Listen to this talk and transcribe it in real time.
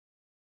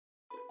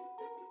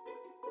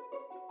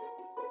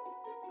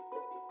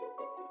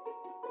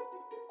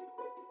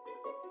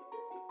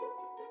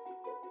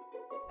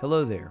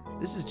Hello there,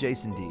 this is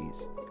Jason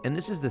Dees, and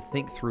this is the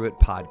Think Through It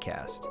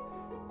podcast.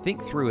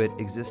 Think Through It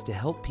exists to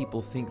help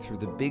people think through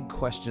the big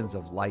questions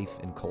of life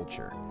and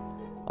culture.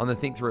 On the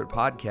Think Through It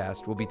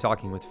podcast, we'll be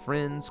talking with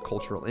friends,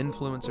 cultural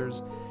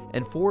influencers,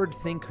 and forward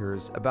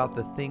thinkers about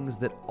the things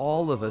that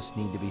all of us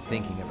need to be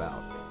thinking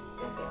about.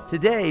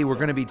 Today, we're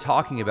going to be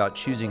talking about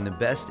choosing the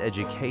best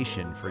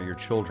education for your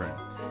children.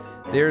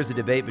 There is a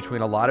debate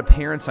between a lot of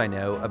parents I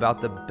know about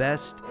the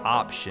best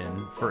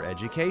option for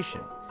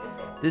education.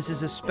 This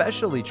is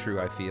especially true,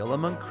 I feel,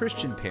 among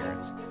Christian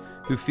parents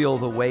who feel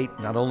the weight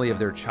not only of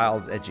their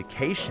child's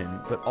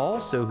education, but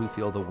also who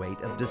feel the weight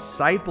of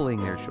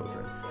discipling their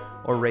children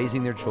or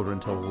raising their children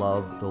to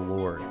love the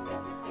Lord.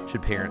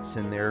 Should parents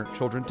send their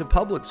children to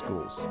public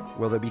schools?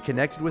 Will they be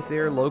connected with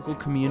their local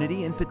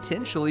community and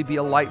potentially be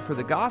a light for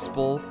the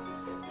gospel,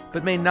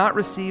 but may not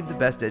receive the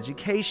best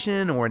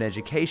education or an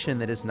education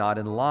that is not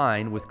in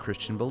line with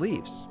Christian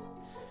beliefs?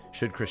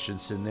 Should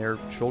Christians send their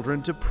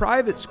children to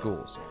private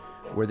schools,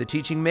 where the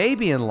teaching may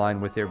be in line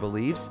with their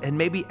beliefs and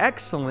may be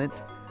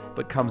excellent,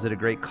 but comes at a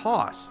great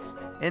cost,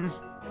 and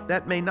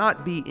that may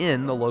not be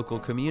in the local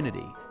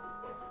community?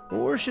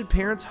 Or should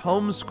parents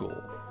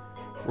homeschool,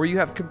 where you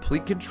have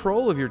complete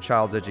control of your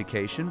child's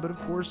education, but of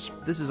course,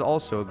 this is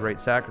also a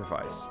great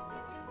sacrifice?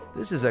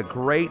 This is a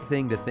great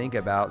thing to think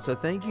about, so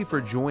thank you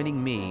for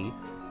joining me,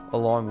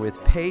 along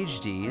with Paige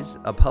Dees,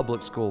 a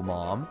public school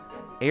mom,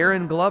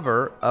 Erin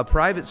Glover, a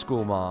private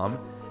school mom,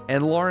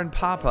 and Lauren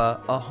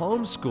Papa, a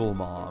homeschool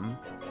mom,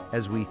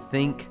 as we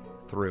think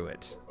through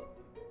it.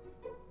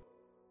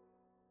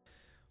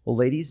 Well,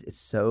 ladies, it's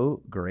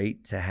so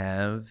great to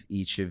have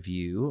each of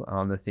you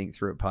on the Think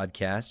Through It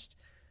podcast.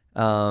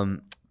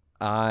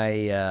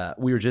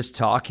 We were just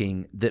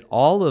talking that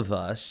all of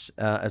us,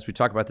 as we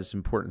talk about this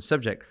important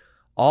subject,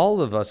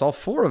 all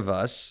four of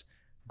us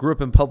grew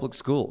up in public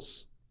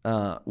schools,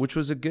 which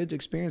was a good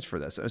experience for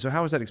this. So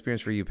how was that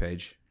experience for you,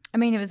 Paige? I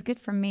mean, it was good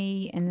for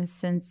me in the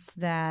sense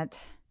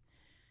that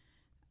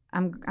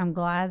I'm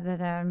glad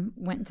that I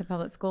went to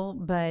public school,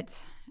 but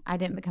I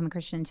didn't become a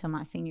Christian until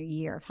my senior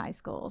year of high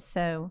school.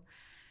 So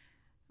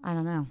I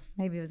don't know.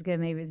 Maybe it was good,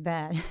 maybe it was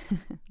bad.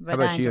 How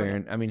about you,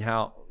 Erin? I mean,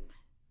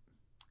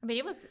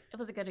 it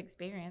was a good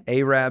experience.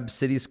 Arab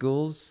city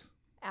schools?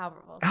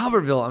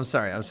 Albertville. I'm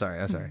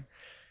sorry.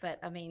 But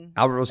I mean,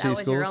 Albertville City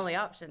Schools? That was your only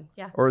option,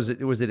 yeah. Or was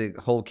it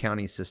a whole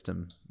county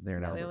system there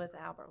in Albertville? No, it was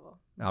Albertville.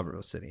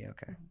 Albertville City,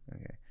 okay.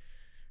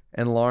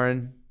 And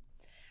Lauren?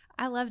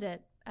 I loved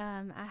it.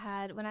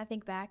 When I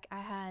think back, I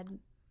had,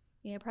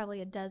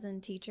 probably a dozen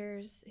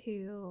teachers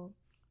who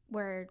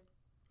were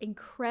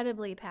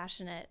incredibly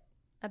passionate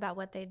about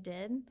what they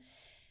did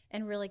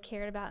and really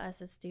cared about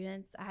us as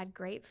students. I had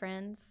great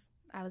friends.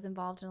 I was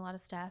involved in a lot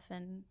of stuff,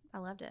 and I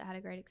loved it. I had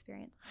a great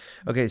experience.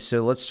 Okay,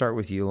 so let's start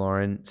with you,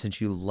 Lauren.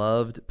 Since you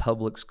loved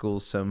public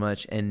schools so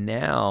much, and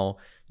now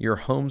you're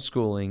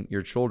homeschooling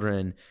your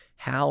children,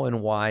 how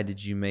and why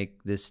did you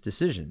make this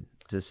decision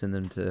to send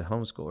them to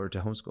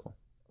homeschool?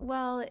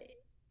 Well,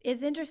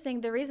 it's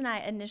interesting. The reason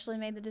I initially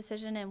made the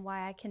decision and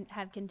why I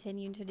have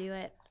continued to do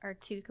it are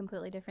two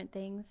completely different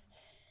things.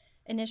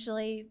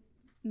 Initially,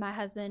 my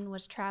husband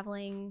was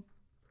traveling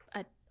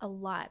a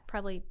lot,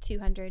 probably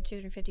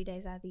 250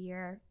 days out of the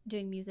year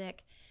doing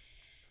music.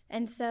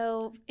 And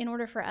so in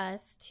order for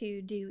us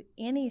to do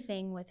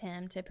anything with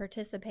him, to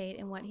participate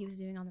in what he was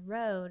doing on the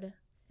road,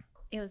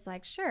 it was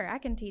like, sure, I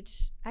can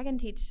teach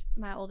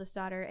my oldest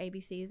daughter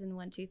ABCs and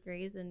 1, 2,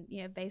 3s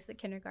and, basic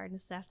kindergarten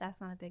stuff. That's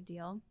not a big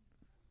deal.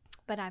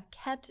 But I've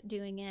kept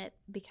doing it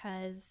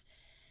because,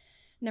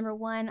 number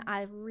one,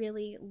 I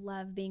really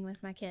love being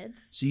with my kids.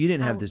 So you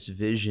didn't have this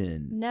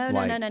vision? No.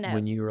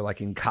 When you were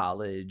in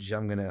college,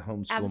 I'm going to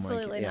homeschool my kids.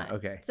 Absolutely not. Yeah,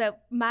 okay. So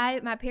my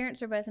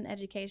parents are both in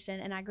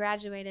education, and I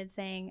graduated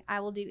saying,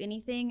 I will do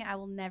anything. I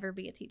will never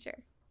be a teacher.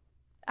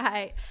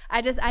 I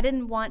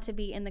didn't want to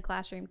be in the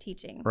classroom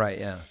teaching. Right,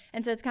 yeah.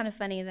 And so it's kind of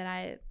funny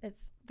that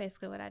it's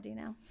basically what I do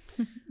now.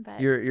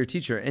 But You're a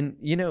teacher, and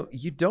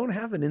you don't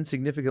have an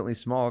insignificantly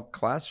small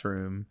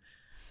classroom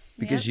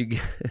because you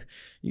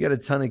got a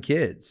ton of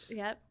kids.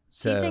 Yep.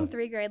 So, teaching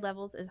 3 grade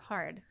levels is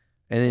hard.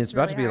 And it's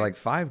about really to be hard.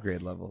 5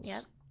 grade levels.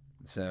 Yep.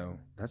 So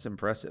that's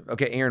impressive.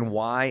 Okay, Erin,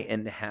 why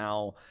and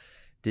how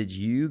did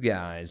you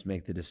guys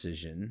make the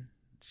decision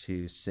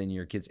to send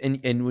your kids?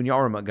 And when y'all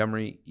were in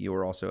Montgomery, you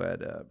were also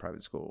at a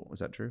private school. Was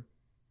that true?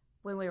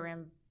 When we were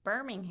in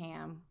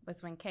Birmingham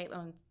was when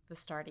Caitlin was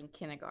starting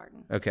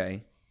kindergarten.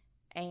 Okay.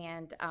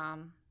 And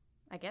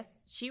I guess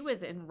she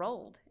was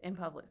enrolled in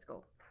public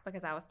school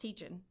because I was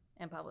teaching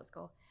in public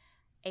school.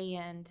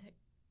 And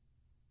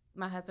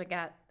my husband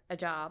got a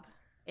job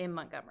in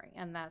Montgomery,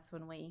 and that's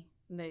when we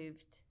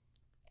moved.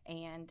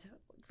 And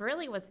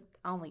really was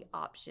only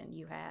option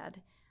you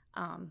had.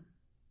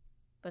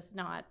 Was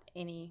not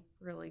any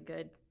really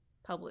good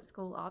public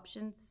school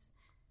options.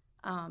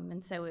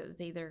 And so it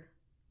was either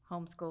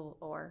homeschool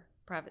or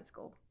private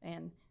school.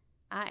 And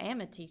I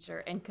am a teacher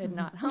and could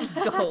not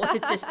homeschool.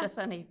 It's just the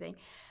funny thing.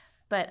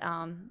 But,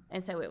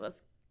 and so it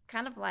was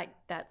kind of like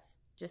that's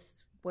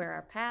just where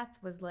our path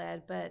was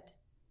led. But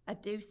I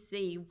do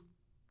see,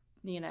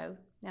 now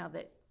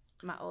that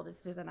my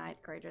oldest is a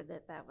ninth grader,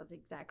 that was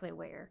exactly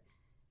where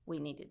we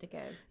needed to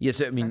go.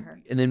 Yes, I mean, her.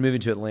 and then moving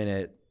to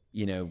Atlanta,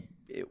 you know,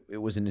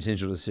 it was an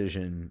intentional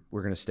decision.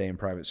 We're going to stay in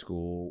private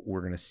school.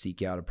 We're going to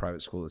seek out a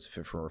private school that's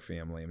fit for our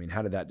family. I mean,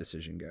 how did that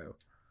decision go?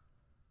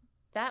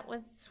 That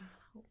was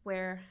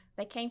where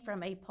they came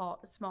from, a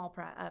small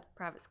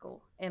private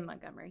school in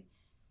Montgomery.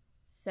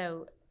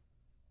 So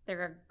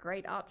there are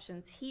great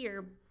options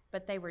here,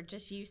 but they were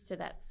just used to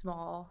that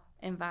small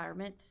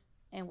environment.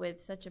 And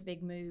with such a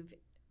big move,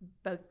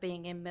 both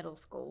being in middle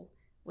school,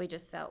 we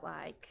just felt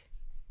like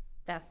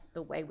that's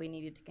the way we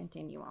needed to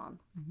continue on.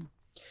 Mm-hmm.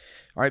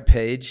 All right,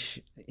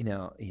 Paige, you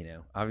know,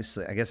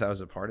 obviously, I guess I was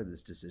a part of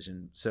this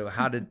decision. So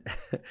how and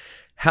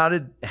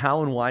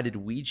why did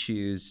we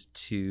choose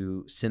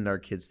to send our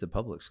kids to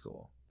public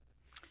school?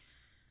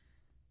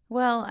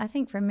 Well, I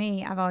think for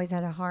me, I've always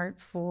had a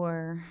heart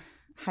for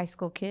high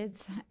school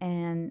kids,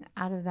 and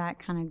out of that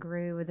kind of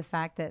grew with the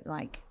fact that,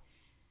 like,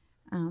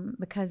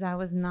 because I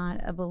was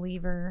not a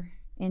believer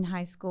in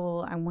high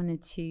school, I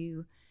wanted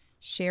to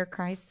share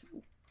Christ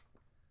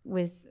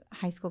with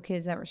high school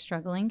kids that were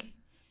struggling.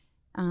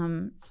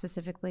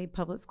 Specifically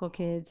public school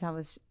kids. I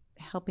was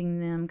helping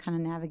them kind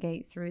of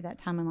navigate through that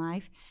time in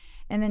life.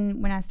 And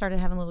then when I started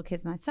having little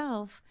kids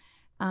myself,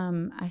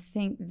 I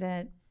think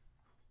that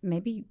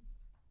maybe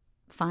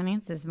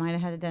finances might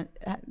have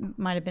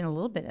been a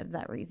little bit of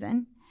that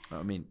reason.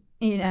 I mean,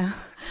 you know,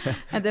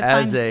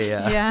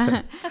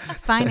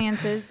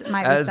 finances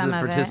might be some of it. As a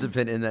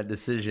participant in that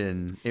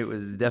decision, it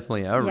was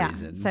definitely a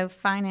reason. So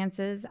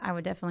finances, I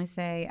would definitely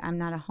say I'm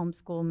not a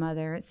homeschool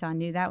mother, so I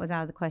knew that was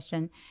out of the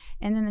question.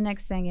 And then the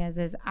next thing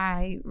is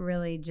I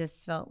really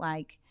just felt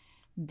like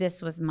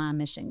this was my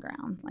mission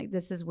ground. Like,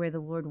 this is where the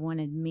Lord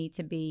wanted me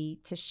to be,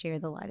 to share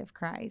the light of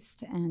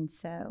Christ. And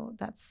so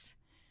that's,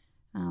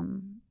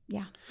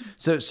 yeah.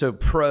 So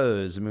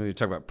pros, I mean, we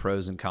talk about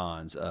pros and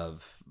cons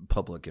of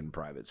public and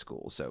private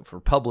school. So for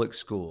public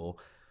school,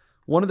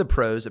 one of the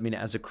pros, I mean,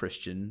 as a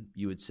Christian,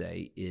 you would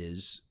say,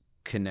 is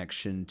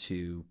connection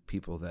to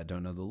people that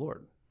don't know the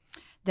Lord.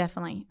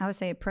 Definitely. I would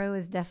say a pro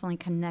is definitely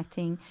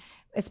connecting,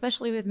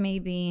 especially with me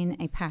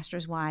being a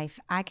pastor's wife.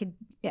 I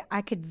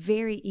could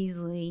very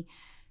easily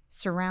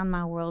surround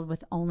my world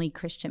with only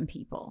Christian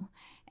people.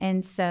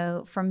 And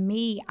so for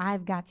me,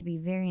 I've got to be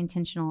very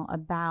intentional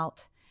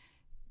about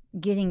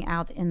getting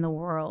out in the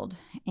world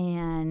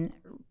and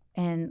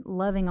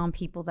loving on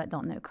people that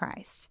don't know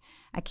Christ.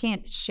 I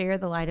can't share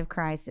the light of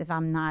Christ if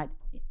I'm not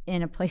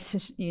in a place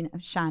to,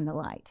 shine the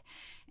light.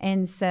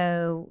 And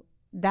so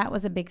that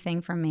was a big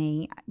thing for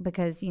me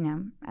because,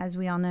 as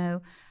we all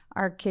know,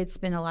 our kids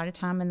spend a lot of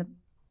time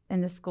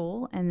in the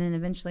school, and then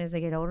eventually as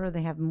they get older,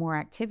 they have more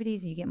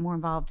activities. You get more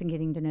involved in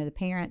getting to know the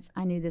parents.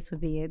 I knew this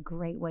would be a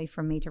great way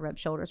for me to rub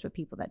shoulders with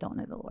people that don't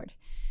know the Lord.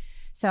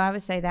 So I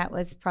would say that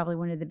was probably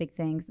one of the big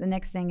things. The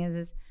next thing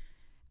is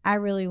I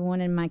really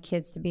wanted my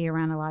kids to be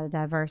around a lot of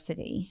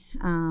diversity.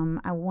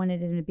 I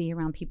wanted them to be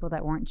around people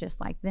that weren't just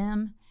like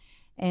them.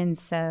 And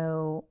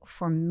so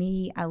for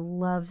me, I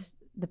loved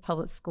the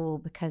public school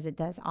because it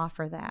does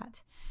offer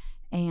that.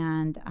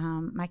 And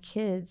my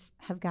kids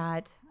have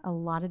got a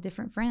lot of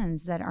different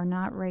friends that are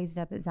not raised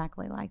up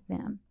exactly like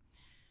them.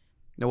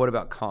 Now, what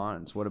about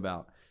cons? What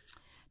about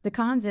the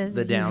cons is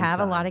you have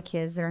a lot of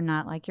kids that are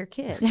not like your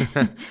kid.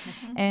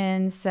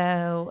 And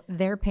so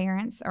their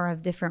parents are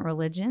of different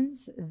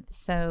religions.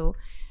 So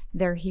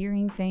they're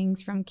hearing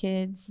things from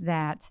kids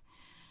that,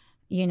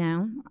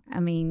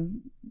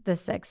 the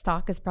sex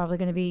talk is probably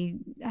going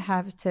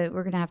to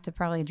we're going to have to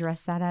probably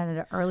address that at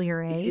an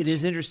earlier age. It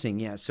is interesting.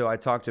 Yeah. So I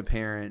talk to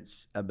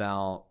parents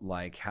about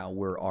like how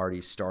we're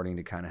already starting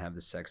to kind of have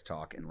the sex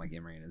talk, and like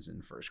Mariana's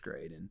in first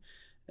grade, and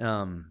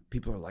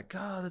people are like,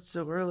 oh, that's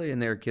so early.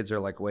 And their kids are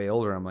like way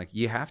older. I'm like,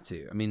 you have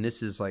to. I mean,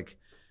 this is like,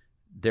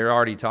 they're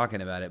already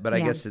talking about it. But I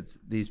guess it's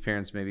these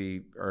parents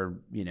maybe are,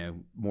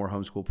 more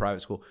homeschool,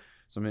 private school.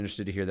 So I'm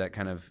interested to hear that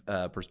kind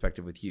of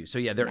perspective with you. So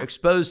yeah, they're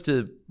exposed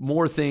to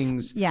more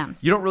things. Yeah.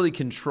 You don't really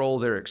control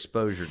their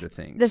exposure to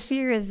things. The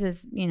fear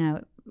is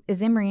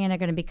Mariana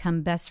going to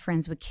become best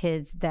friends with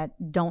kids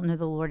that don't know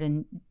the Lord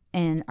and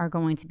are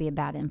going to be a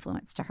bad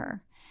influence to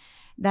her?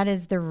 That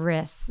is the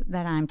risk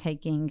that I'm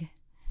taking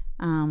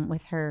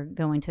with her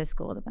going to a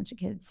school with a bunch of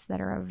kids that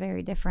are of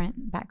very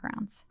different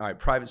backgrounds. All right,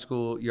 private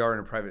school, you are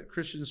in a private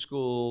Christian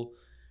school,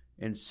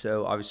 and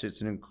so obviously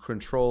it's a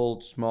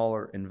controlled,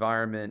 smaller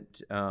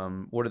environment.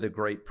 What are the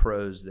great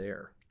pros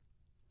there?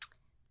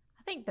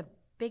 I think the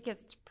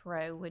biggest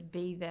pro would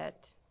be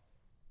that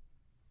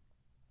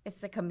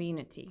it's a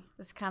community.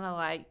 It's kind of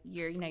like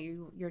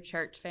your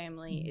church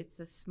family. Mm-hmm. It's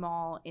a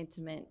small,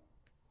 intimate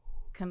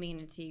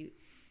community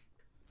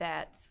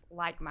that's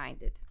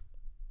like-minded.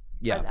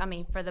 Yeah.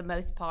 For the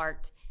most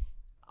part,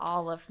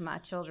 all of my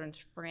children's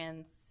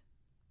friends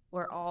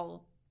were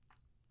all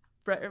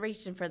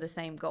reaching for the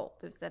same goal,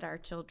 is that our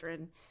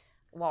children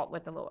walk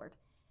with the Lord.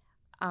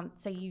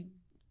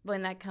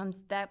 When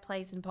that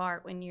plays in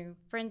part, when your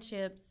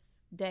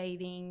friendships,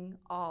 dating,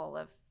 all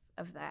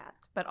of that.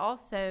 But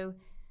also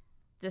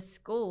the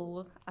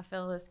school, I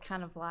feel, is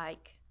kind of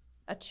like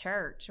a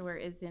church,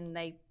 whereas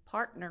they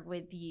partner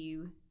with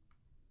you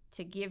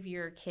to give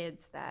your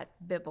kids that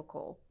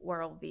biblical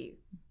worldview.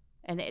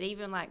 And it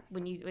even like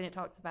when it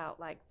talks about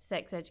like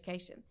sex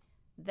education,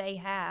 they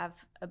have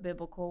a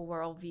biblical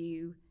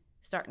worldview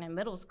starting in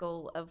middle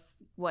school of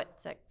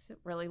what sex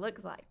really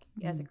looks like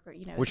as a,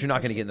 which you're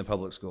not going to get in the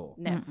public school.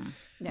 No.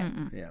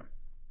 Yeah.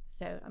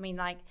 So I mean,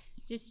 like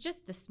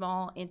just the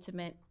small,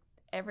 intimate,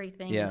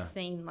 everything is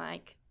seen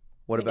like.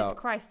 What about it's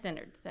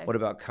Christ-centered? So what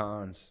about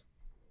cons?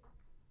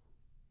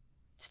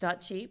 It's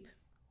not cheap,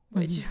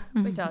 which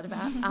we talked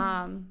about.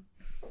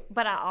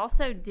 But I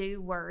also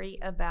do worry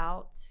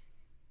about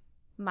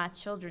my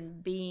children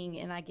being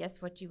in, I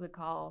guess, what you would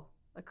call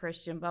a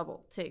Christian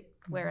bubble too,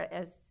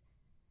 whereas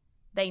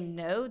they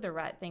know the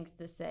right things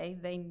to say,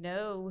 they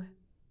know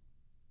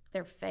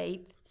their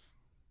faith,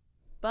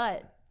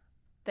 but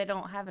they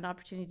don't have an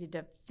opportunity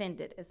to defend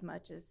it as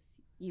much as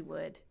you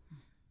would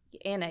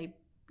in a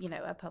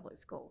public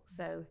school.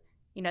 So,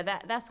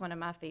 that's one of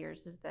my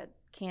fears is that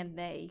can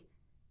they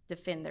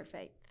defend their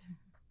faith?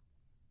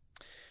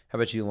 How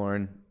about you,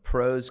 Lauren?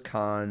 Pros,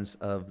 cons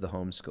of the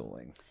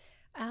homeschooling.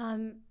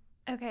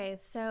 Okay,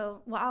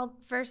 so I'll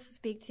first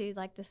speak to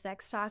like the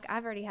sex talk.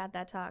 I've already had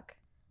that talk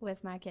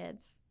with my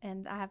kids,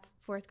 and I have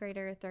 4th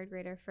grader, 3rd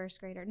grader, 1st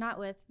grader, not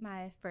with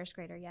my 1st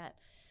grader yet.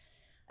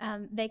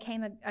 They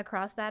came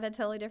across that a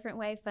totally different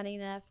way. Funny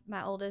enough,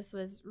 my oldest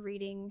was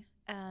reading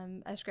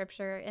a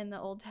scripture in the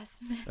Old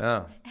Testament.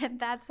 Oh. And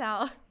that's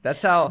how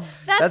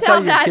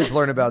your kids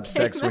learn about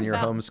sex when you're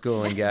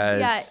homeschooling,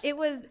 guys. Yeah, it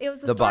was the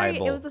story.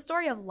 Bible. It was the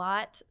story of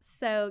Lot.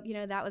 So,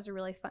 that was a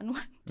really fun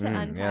one to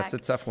unpack. Yeah, it's a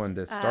tough one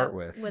to start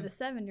with. With a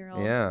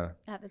 7-year-old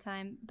at the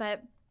time.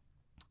 But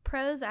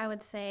pros, I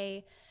would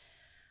say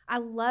I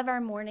love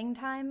our morning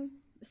time.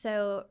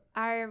 So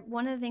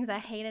one of the things I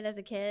hated as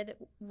a kid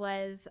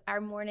was our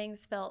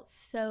mornings felt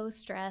so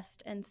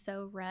stressed and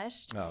so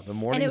rushed. Oh, the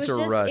mornings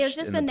are rushed. It was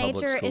just the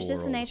nature. It's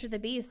just world. The nature of the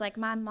beast. Like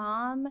my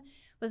mom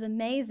was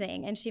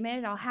amazing and she made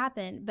it all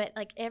happen, but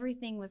like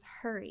everything was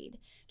hurried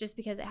just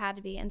because it had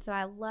to be. And so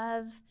I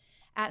love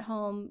at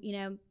home.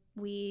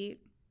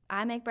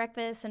 I make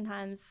breakfast.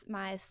 Sometimes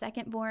my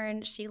second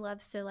born, she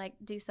loves to like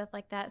do stuff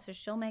like that. So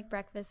she'll make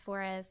breakfast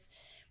for us.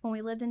 When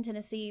we lived in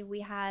Tennessee,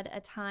 we had a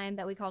time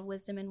that we called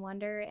Wisdom and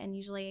Wonder, and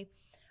usually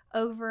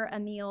over a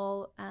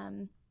meal,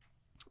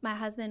 my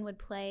husband would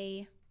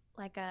play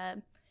like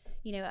a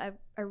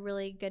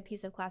really good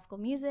piece of classical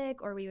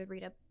music, or we would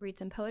read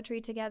some poetry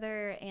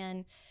together.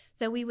 And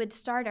so we would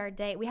start our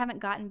day. We haven't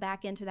gotten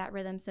back into that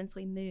rhythm since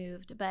we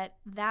moved, but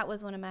that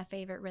was one of my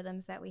favorite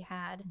rhythms that we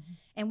had. Mm-hmm.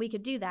 And we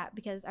could do that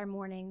because our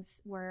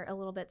mornings were a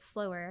little bit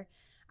slower.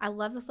 I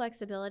love the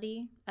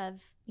flexibility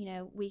of,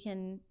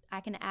 I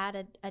can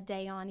add a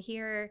day on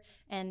here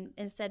and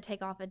instead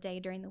take off a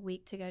day during the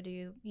week to go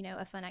do,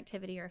 a fun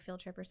activity or a field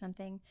trip or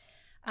something.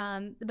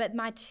 But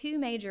my 2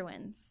 major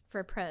wins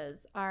for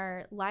pros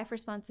are life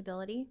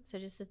responsibility. So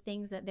just the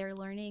things that they're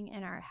learning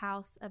in our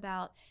house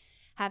about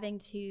having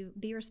to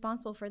be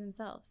responsible for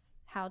themselves,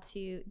 how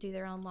to do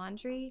their own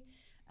laundry.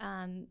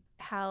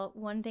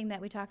 One thing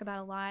that we talk about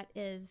a lot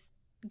is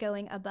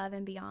going above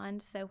and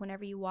beyond. So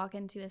whenever you walk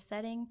into a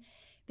setting,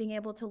 being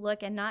able to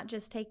look and not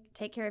just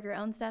take care of your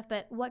own stuff,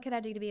 but what could I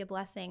do to be a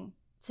blessing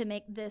to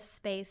make this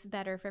space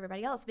better for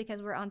everybody else,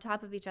 because we're on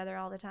top of each other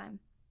all the time.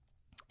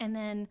 And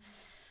then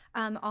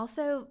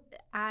also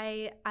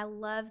I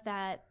love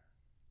that.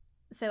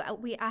 So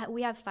we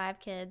have 5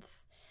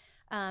 kids.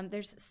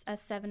 There's a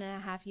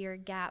 7.5-year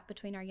gap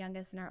between our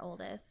youngest and our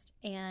oldest,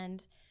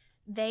 and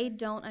they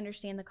don't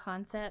understand the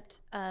concept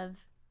of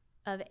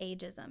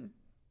ageism.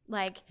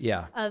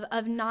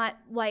 Of not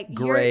like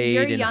grade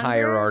you're and younger,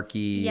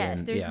 hierarchy.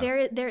 Yes, there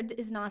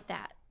is not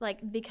that,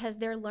 because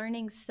they're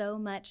learning so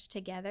much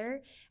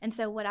together. And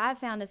so what I've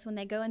found is when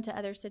they go into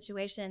other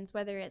situations,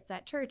 whether it's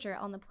at church or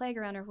on the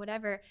playground or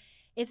whatever,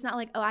 it's not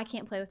like, oh, I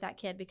can't play with that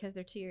kid because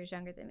they're 2 years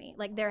younger than me.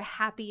 Like, they're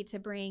happy to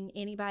bring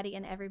anybody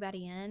and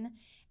everybody in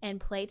and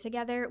play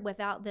together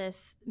without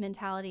this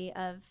mentality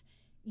of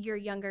you're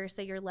younger,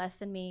 so you're less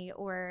than me,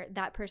 or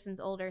that person's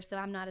older, so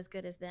I'm not as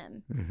good as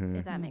them,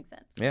 if that makes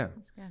sense. Yeah.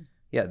 That's good.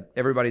 Yeah,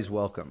 everybody's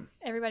welcome.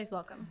 Everybody's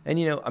welcome.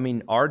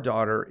 And, our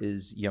daughter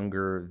is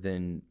younger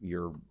than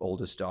your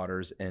oldest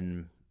daughters,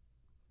 and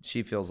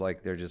she feels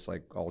like they're just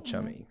like all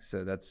chummy.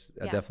 So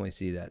I definitely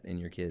see that in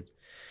your kids.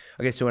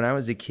 Okay, so when I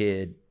was a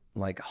kid,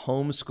 like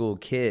homeschool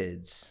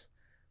kids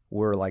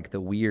were like the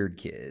weird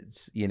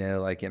kids,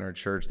 like in our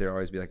church, there'd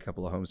always be like a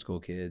couple of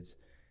homeschool kids.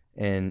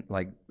 And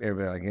like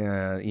everybody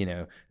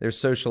they're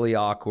socially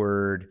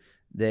awkward.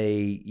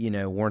 They,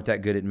 weren't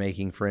that good at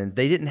making friends.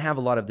 They didn't have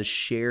a lot of the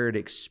shared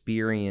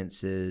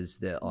experiences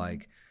that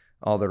like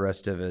all the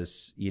rest of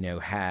us,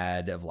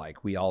 had of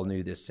like, we all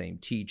knew this same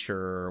teacher,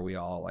 or we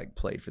all like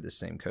played for the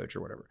same coach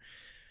or whatever.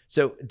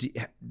 So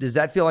does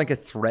that feel like a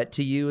threat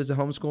to you as a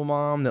homeschool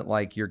mom, that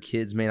like your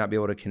kids may not be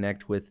able to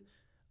connect with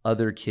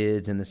other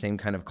kids in the same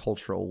kind of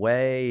cultural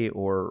way?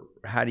 Or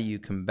how do you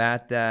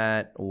combat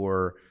that?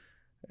 Or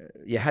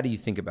how do you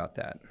think about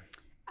that?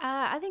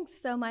 I think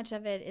so much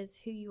of it is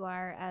who you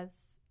are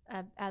as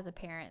a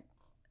parent.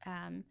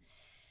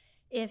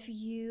 I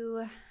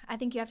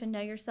think you have to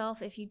know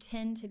yourself. If you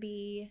tend to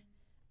be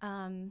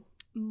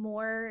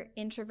more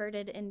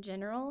introverted in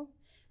general,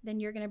 then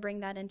you're going to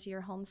bring that into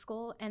your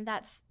homeschool, and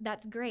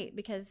that's great,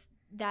 because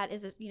that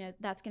is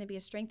that's going to be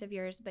a strength of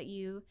yours, but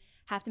you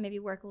have to maybe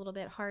work a little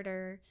bit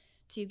harder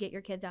to get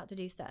your kids out to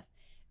do stuff.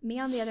 Me,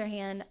 on the other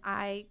hand,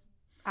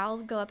 I'll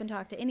go up and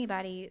talk to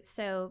anybody,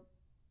 so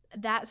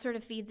that sort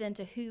of feeds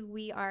into who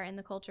we are in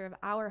the culture of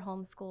our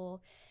homeschool.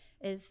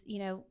 Is,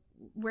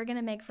 we're going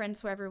to make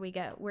friends wherever we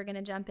go. We're going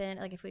to jump in,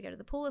 like if we go to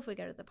the pool, if we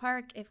go to the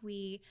park, if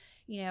we,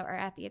 are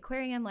at the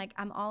aquarium, like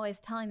I'm always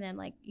telling them,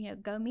 like,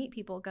 go meet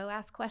people, go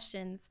ask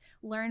questions,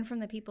 learn from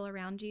the people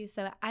around you.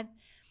 So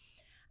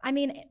I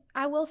mean,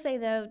 I will say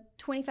though,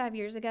 25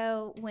 years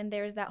ago, when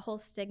there was that whole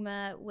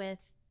stigma with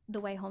the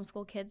way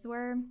homeschool kids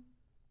were,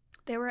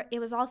 it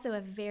was also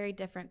a very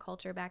different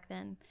culture back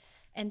then.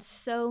 And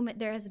so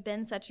there has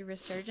been such a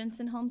resurgence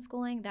in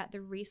homeschooling that the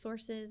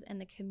resources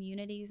and the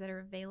communities that are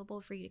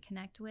available for you to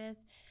connect with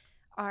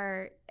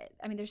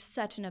there's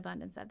such an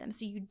abundance of them.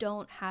 So you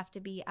don't have to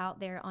be out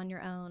there on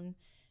your own,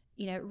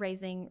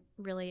 raising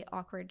really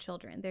awkward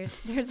children. There's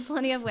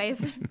plenty of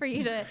ways for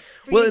you to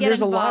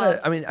there's involved. a lot of,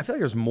 I feel like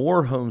there's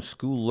more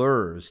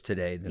homeschoolers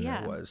today than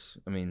there was.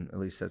 At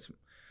least a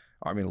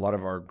lot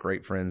of our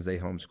great friends, they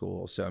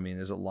homeschool. So,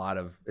 there's a lot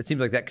of, it seems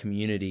like that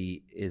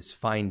community is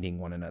finding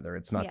one another.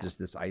 It's not just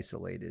this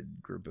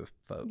isolated group of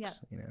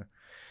folks,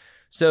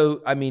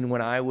 So,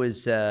 when I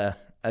was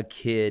a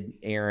kid,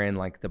 Aaron,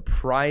 like the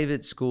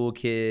private school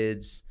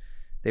kids,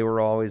 they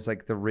were always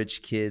like the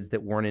rich kids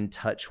that weren't in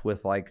touch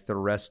with like the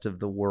rest of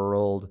the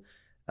world.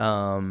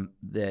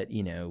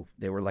 That,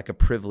 they were like a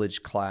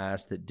privileged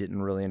class that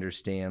didn't really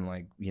understand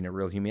like,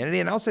 real humanity.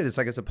 And I'll say this,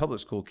 like as a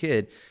public school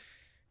kid,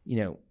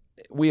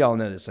 we all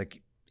know this,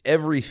 like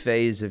every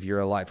phase of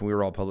your life, and we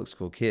were all public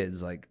school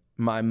kids, like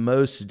my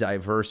most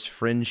diverse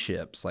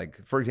friendships,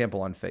 like for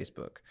example, on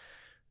Facebook,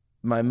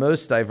 my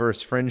most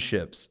diverse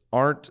friendships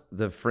aren't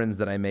the friends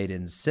that I made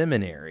in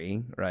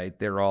seminary, right?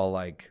 They're all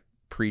like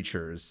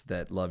preachers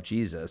that love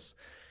Jesus.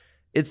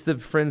 It's the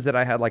friends that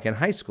I had like in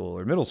high school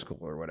or middle school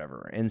or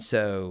whatever. And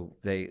so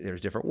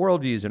there's different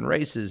worldviews and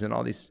races and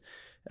all these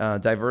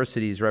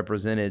diversities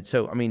represented.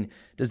 So,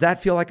 does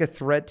that feel like a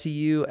threat to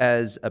you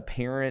as a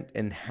parent,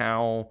 and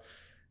how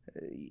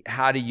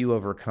do you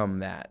overcome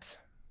that?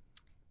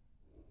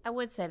 I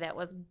would say that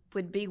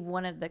would be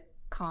one of the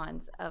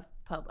cons of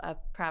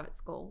private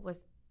school,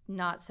 was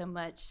not so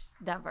much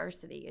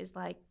diversity. Is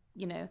like,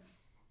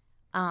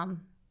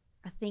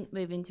 I think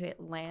moving to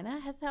Atlanta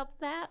has helped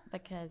that,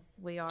 because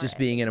we are just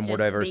being in a more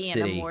diverse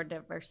city. In a more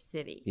diverse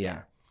city.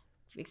 Yeah.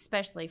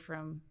 Especially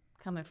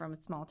coming from a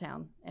small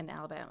town in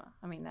Alabama.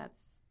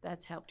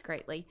 That's helped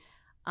greatly.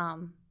 A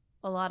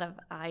lot of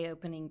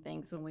eye-opening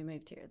things when we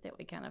moved here that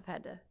we kind of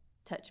had to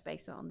touch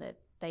base on that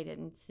they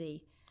didn't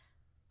see.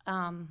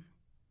 I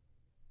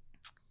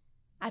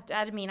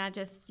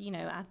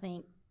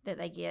think that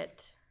they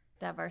get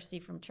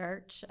diversity from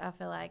church. I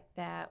feel like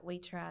that we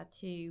try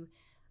to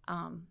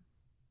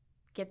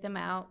get them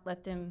out,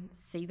 let them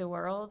see the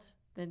world,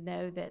 to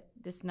know that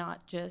it's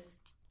not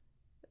just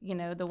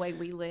the way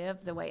we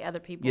live, the way other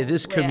people live.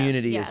 This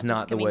community is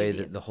not the way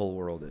that the whole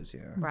world is.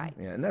 Right.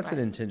 Yeah, and that's an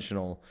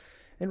intentional,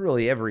 and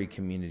really every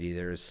community,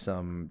 there is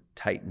some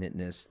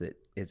tight-knitness that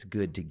it's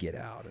good to get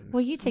out. And, well,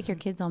 you take your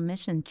kids on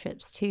mission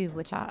trips too,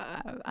 which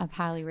I've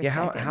highly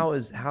respected. Yeah,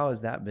 how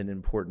has that been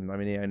important?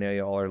 I know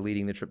y'all are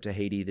leading the trip to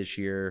Haiti this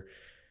year.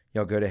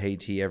 Y'all go to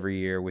Haiti every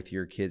year with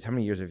your kids. How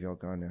many years have y'all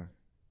gone now?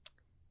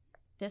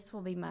 This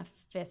will be my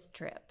 5th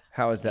trip.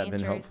 How has that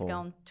been helpful? Andrew's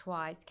gone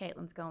twice.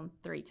 Caitlin's gone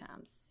 3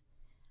 times.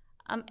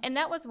 And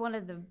that was one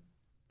of the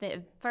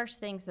first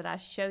things that I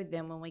showed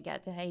them when we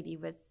got to Haiti.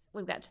 Was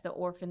we got to the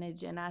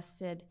orphanage, and I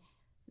said,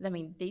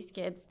 these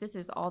kids, this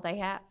is all they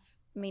have.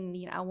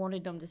 I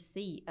wanted them to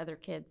see other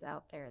kids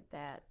out there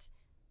that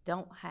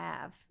don't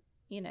have,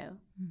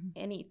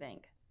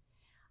 anything.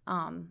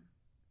 And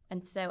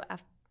so I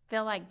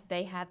feel like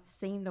they have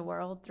seen the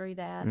world through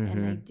that,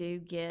 and they do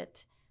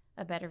get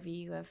a better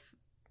view of,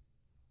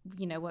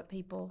 what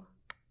people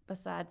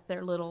besides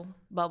their little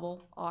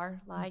bubble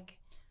are like.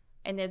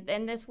 And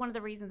that's one of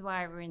the reasons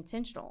why we're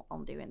intentional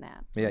on doing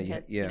that.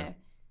 Yeah.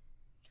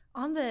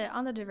 On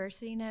the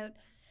diversity note,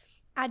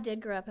 I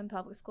did grow up in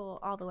public school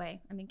all the way.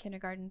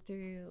 Kindergarten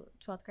through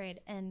 12th grade,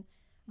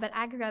 but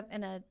I grew up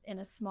in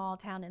a small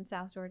town in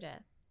South Georgia,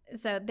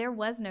 so there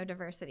was no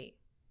diversity.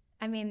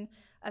 A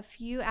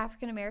few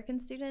African American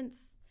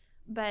students,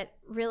 but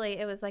really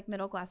it was like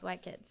middle class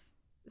white kids.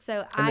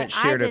 So I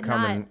shared a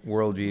common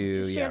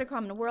worldview. Shared a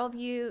common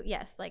worldview.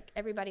 Yes, like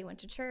everybody went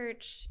to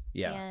church.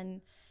 Yeah.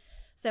 And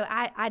so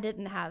I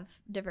didn't have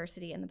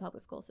diversity in the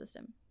public school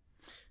system.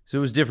 So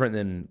it was different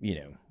than,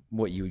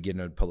 what you would get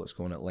in a public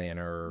school in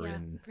Atlanta or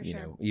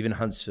even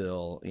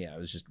Huntsville. Yeah, it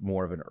was just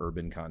more of an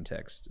urban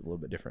context, a little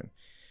bit different.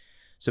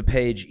 So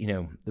Paige,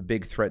 the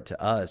big threat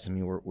to us,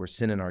 we're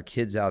sending our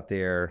kids out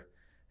there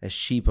as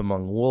sheep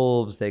among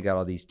wolves. They got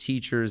all these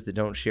teachers that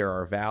don't share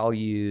our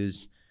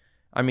values.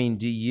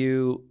 Do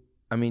you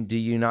I mean, do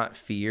you not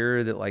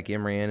fear that like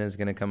Emriana is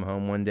going to come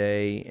home one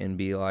day and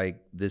be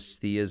like, this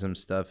theism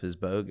stuff is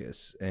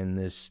bogus, and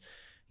this,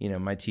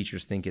 my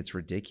teachers think it's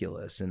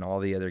ridiculous, and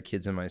all the other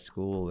kids in my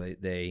school,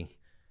 they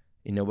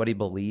nobody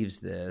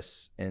believes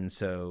this, and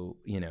so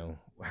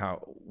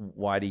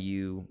what do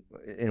you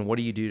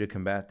do to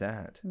combat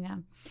that? Yeah,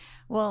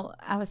 well,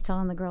 I was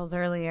telling the girls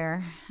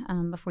earlier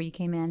before you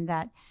came in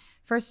that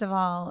first of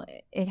all,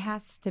 it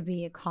has to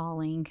be a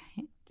calling.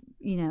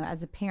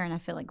 As a parent, I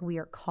feel like we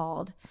are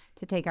called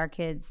to take our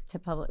kids to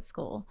public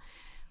school.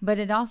 But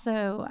it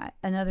also,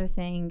 another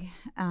thing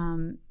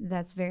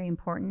that's very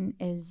important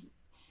is,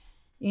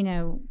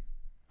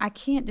 I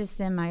can't just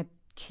send my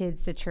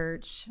kids to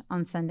church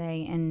on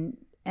Sunday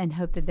and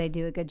hope that they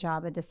do a good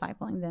job of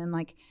discipling them.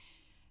 Like,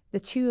 the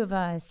two of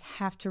us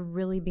have to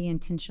really be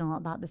intentional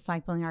about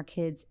discipling our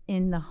kids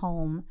in the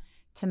home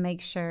to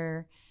make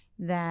sure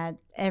that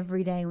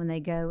every day when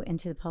they go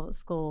into the public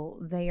school,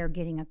 they are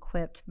getting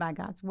equipped by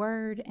God's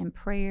word and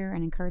prayer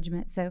and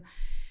encouragement. So,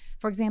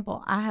 for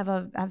example,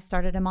 I've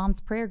started a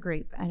mom's prayer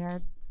group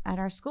at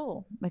our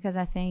school because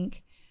I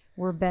think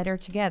we're better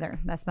together.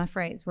 That's my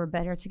phrase. We're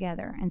better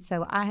together. And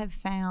so I have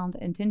found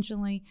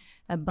intentionally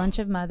a bunch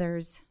of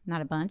mothers,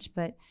 not a bunch,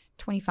 but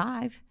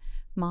 25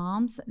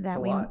 moms that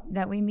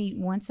we meet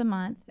once a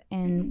month,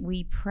 and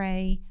we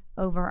pray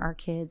over our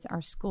kids,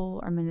 our school,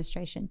 our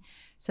administration.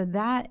 So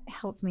that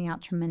helps me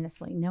out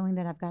tremendously, knowing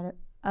that I've got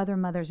other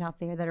mothers out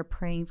there that are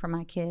praying for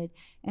my kid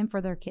and for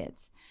their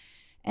kids.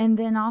 And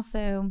then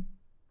also,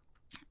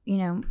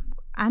 what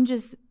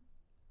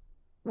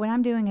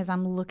I'm doing is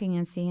I'm looking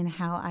and seeing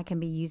how I can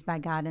be used by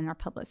God in our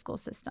public school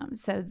system.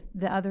 So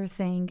the other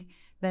thing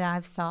that I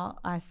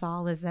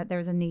saw is that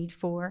there's a need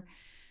for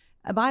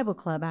a Bible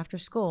club after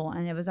school,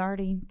 and it was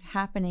already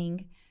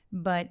happening,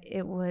 but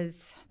there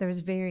was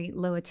very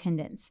low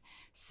attendance.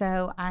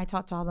 So I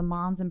talked to all the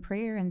moms in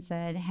prayer and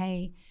said,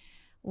 hey,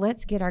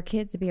 let's get our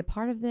kids to be a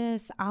part of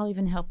this. I'll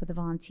even help with the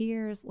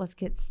volunteers. Let's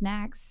get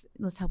snacks.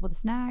 Let's help with the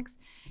snacks.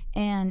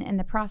 And in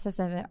the process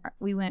of it,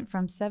 we went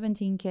from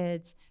 17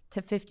 kids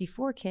to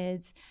 54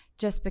 kids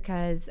just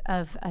because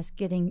of us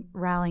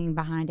rallying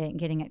behind it and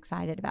getting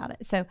excited about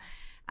it. So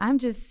I'm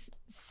just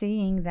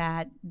seeing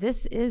that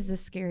this is a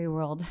scary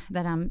world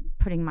that I'm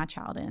putting my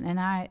child in. And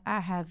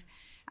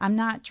I'm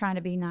not trying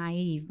to be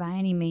naive by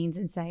any means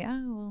and say,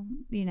 oh,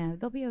 well,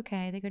 they'll be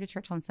okay. They go to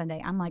church on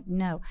Sunday. I'm like,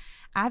 no,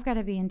 I've got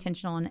to be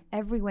intentional in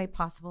every way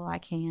possible I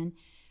can,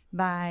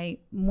 by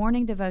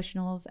morning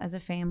devotionals as a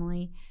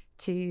family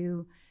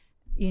to,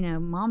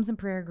 moms and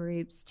prayer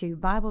groups, to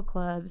Bible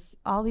clubs,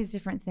 all these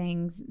different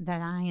things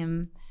that I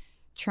am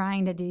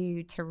trying to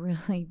do to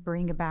really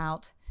bring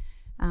about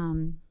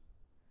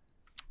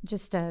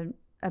just a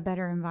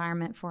better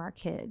environment for our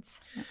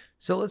kids.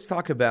 So let's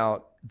talk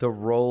about the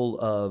role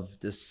of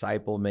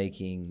disciple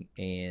making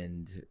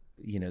and,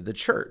 the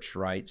church,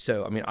 right?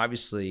 So, I mean,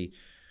 obviously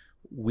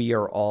we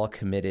are all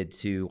committed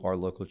to our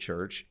local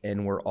church,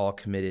 and we're all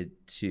committed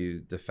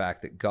to the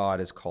fact that God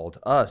has called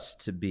us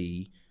to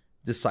be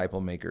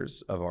disciple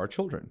makers of our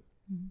children.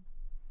 Mm-hmm.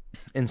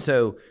 And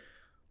so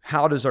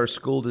how does our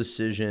school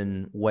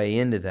decision weigh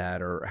into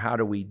that? Or how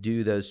do we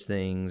do those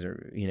things?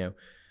 Or,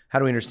 how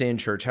do we understand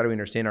church? How do we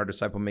understand our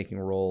disciple-making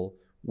role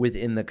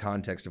within the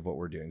context of what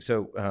we're doing?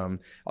 So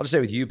I'll just say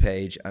with you,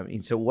 Paige, I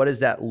mean, so what does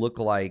that look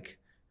like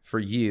for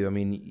you? I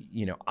mean,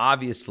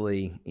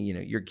 obviously,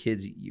 your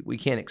kids, we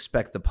can't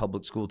expect the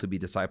public school to be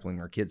discipling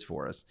our kids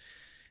for us.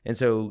 And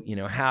so,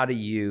 how do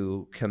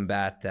you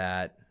combat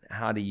that?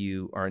 How do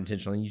you are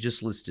intentional? And you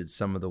just listed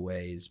some of the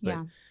ways. But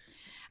yeah.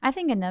 I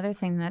think another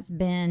thing that's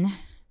been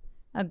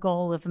a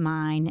goal of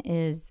mine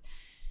is,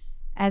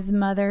 as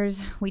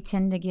mothers, we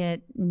tend to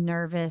get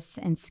nervous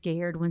and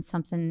scared when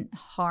something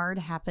hard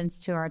happens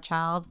to our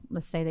child.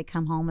 Let's say they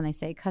come home and they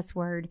say a cuss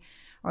word,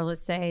 or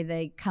let's say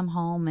they come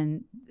home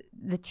and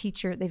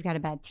they've got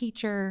a bad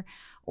teacher,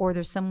 or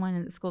there's someone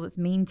at the school that's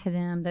mean to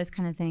them, those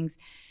kind of things.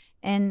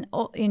 And,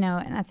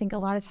 and I think a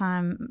lot of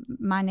time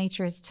my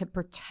nature is to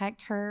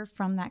protect her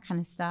from that kind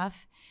of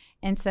stuff.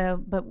 And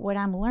so, but what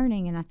I'm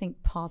learning, and I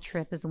think Paul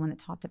Tripp is the one that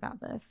talked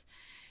about this,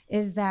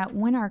 is that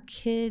when our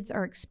kids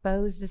are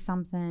exposed to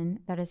something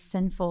that is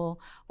sinful,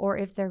 or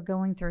if they're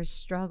going through a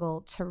struggle,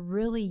 to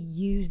really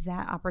use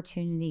that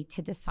opportunity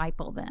to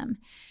disciple them.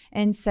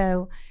 And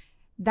so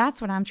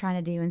that's what I'm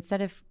trying to do.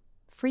 Instead of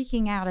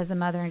freaking out as a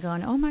mother and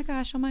going, oh my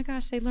gosh,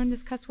 they learned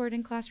this cuss word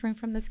in classroom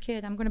from this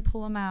kid, I'm going to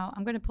pull them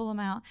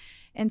out.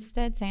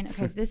 Instead saying,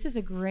 okay, this is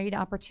a great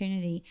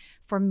opportunity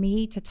for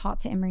me to talk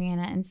to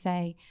Emriana and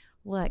say,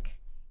 look,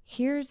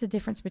 here's the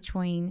difference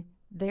between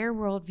their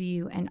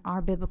worldview and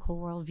our biblical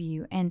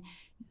worldview. And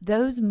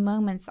those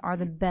moments are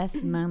the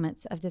best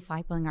moments of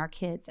discipling our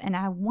kids. And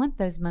I want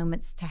those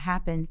moments to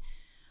happen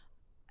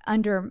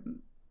under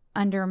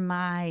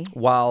my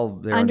while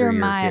they're under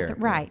my care.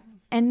 Right.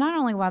 And not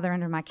only while they're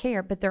under my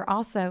care, but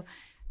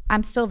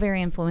I'm still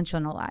very influential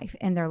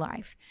in their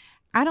life.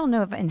 I don't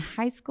know if in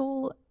high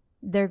school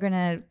they're going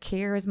to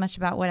care as much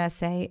about what I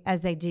say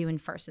as they do in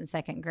first and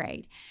second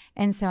grade.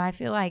 And so I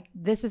feel like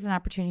this is an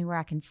opportunity where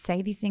I can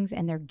say these things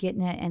and they're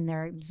getting it and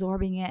they're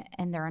absorbing it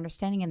and they're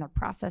understanding and they're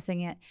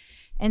processing it.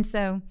 And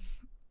so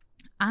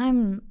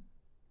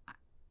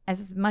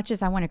as much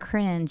as I want to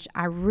cringe,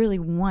 I really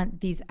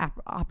want these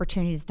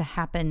opportunities to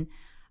happen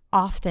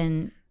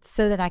often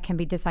so that I can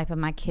be discipling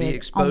my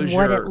kid on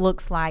what it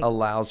looks like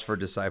allows for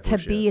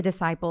discipleship to be a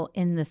disciple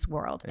in this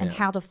world and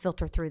how to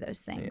filter through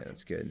those things. Yeah,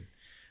 that's good.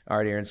 All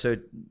right, Aaron. So,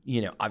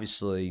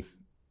 obviously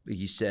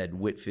you said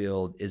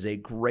Whitefield is a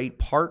great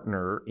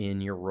partner in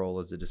your role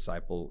as a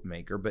disciple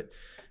maker, but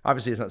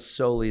obviously it's not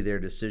solely their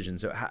decision.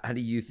 So how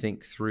do you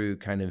think through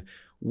kind of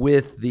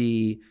with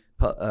the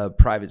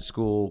private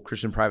school,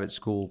 Christian private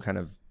school kind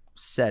of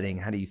setting,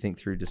 how do you think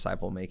through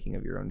disciple making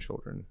of your own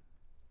children?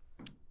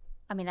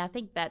 I mean, I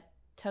think that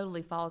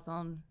totally falls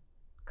on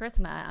Chris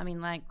and I. I mean,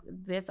 like,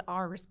 it's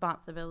our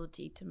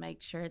responsibility to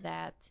make sure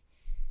that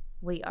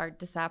we are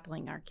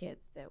discipling our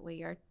kids, that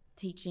we are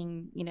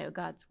teaching,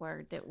 God's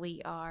word, that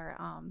we are,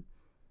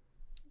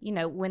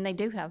 when they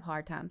do have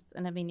hard times.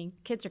 And I mean,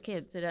 kids are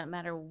kids. It doesn't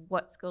matter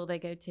what school they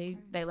go to.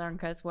 They learn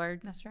cuss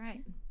words. That's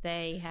right.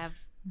 They have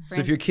friends. So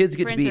if your kids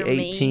get to be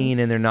 18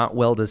 and they're not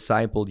well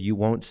discipled, you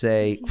won't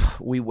say,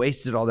 we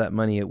wasted all that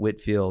money at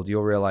Whitefield.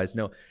 You'll realize,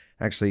 no,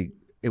 actually,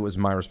 it was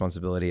my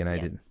responsibility and I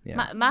didn't.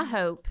 Yeah. My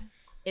hope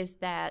is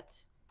that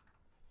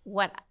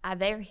what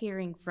they're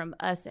hearing from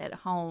us at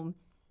home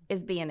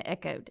is being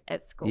echoed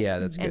at school. Yeah,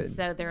 that's good. And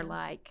so they're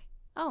like,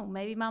 oh,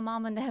 maybe my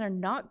mom and dad are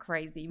not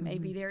crazy.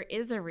 Maybe there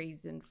is a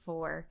reason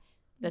for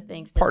the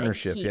things that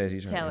partnership. They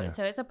keep telling.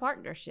 So it's a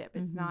partnership.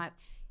 It's not.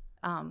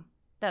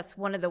 That's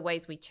one of the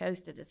ways we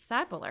chose to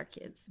disciple our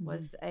kids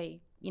was if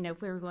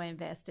we were going to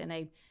invest in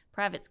a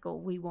private school,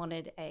 we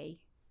wanted a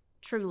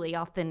truly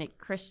authentic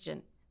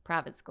Christian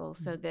private school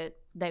so that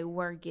they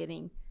were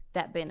getting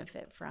that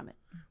benefit from it.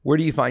 Where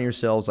do you find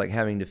yourselves like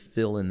having to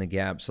fill in the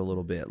gaps a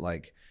little bit?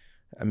 Like,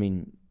 I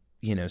mean,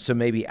 so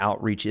maybe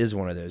outreach is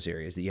one of those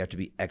areas that you have to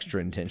be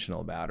extra intentional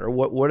about, or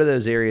what are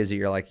those areas that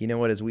you're like,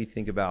 as we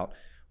think about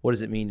what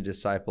does it mean to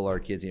disciple our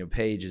kids?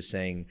 Paige is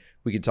saying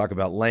we could talk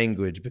about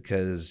language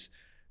because,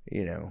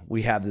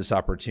 we have this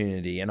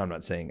opportunity, and I'm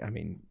not saying, I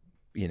mean,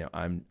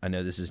 I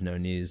know this is no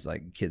news,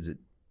 like kids at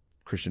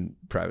Christian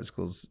private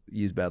schools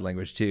use bad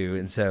language too.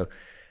 And so,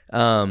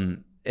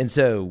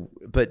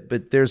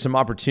 but there's some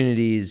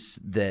opportunities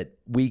that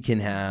we can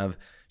have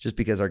just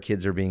because our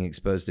kids are being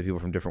exposed to people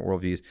from different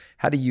worldviews.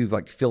 How do you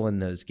like fill in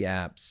those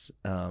gaps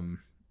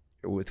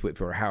with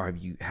Whitefield, or how have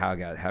you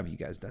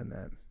guys done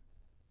that?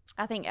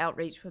 I think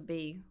outreach would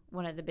be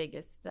one of the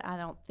biggest. I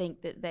don't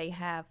think that they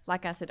have,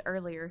 like I said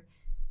earlier,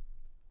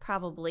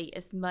 probably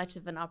as much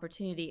of an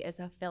opportunity as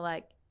I feel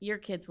like your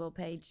kids will,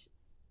 Paige,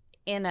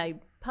 in a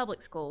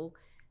public school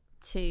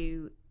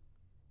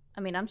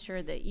I'm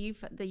sure that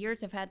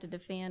yours have had to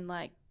defend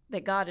like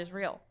that God is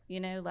real,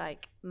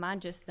 like mine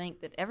just think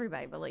that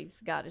everybody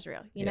believes God is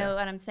real. You know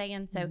what I'm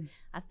saying? So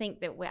I think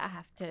that I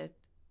have to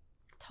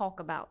talk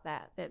about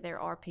that there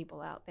are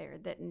people out there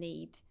that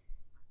need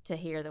to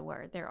hear the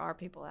word. There are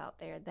people out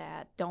there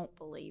that don't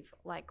believe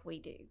like we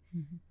do.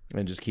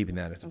 And just keeping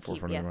that at the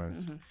forefront of our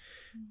minds.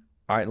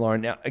 All right,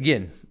 Lauren. Now,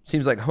 again,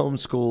 seems like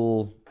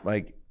homeschool,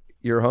 like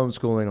your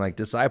homeschooling, like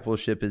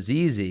discipleship is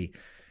easy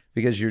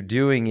because you're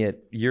doing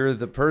it. You're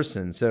the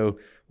person. So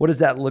what does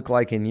that look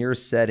like in your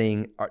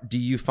setting? Do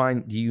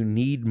you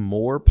need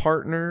more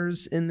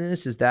partners in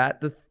this? Is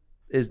that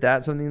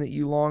something that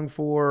you long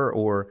for?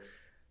 Or,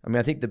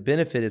 I think the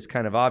benefit is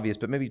kind of obvious,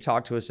 but maybe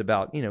talk to us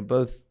about,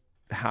 both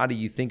how do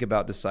you think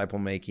about disciple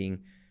making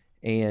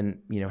and,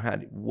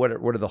 what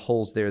are the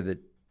holes there that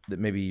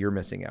maybe you're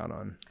missing out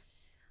on?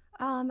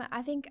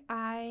 I think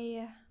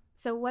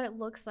so what it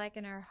looks like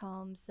in our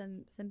home,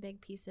 some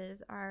big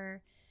pieces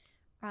are,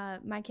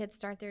 my kids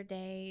start their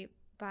day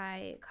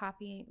by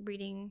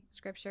reading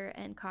scripture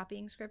and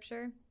copying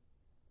scripture.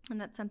 And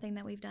that's something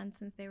that we've done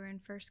since they were in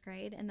first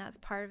grade. And that's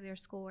part of their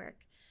schoolwork.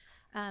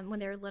 When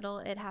they're little,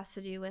 it has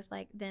to do with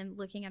like them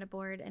looking at a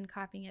board and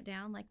copying it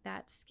down, like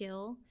that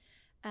skill.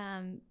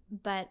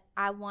 But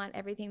I want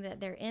everything that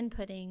they're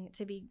inputting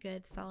to be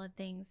good, solid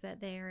things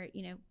that they're,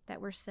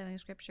 that we're sowing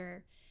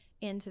scripture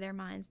into their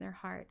minds and their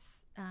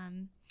hearts.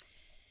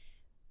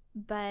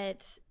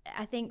 But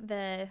I think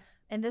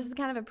and this is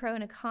kind of a pro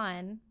and a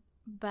con,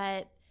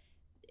 but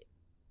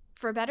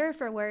for better or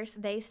for worse,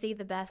 they see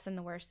the best and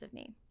the worst of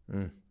me,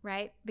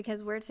 right?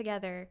 Because we're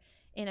together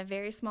in a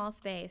very small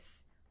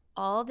space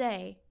all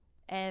day,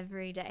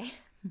 every day.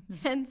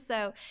 And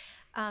so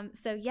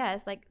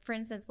yes, like for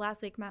instance,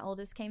 last week, my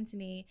oldest came to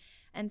me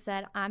and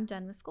said, I'm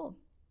done with school.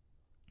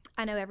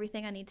 I know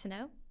everything I need to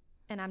know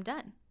and I'm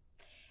done.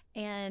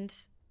 And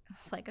I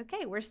was like,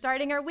 okay, we're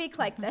starting our week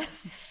like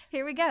this.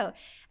 Here we go.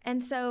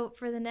 And so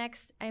for the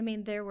next,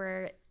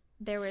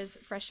 there was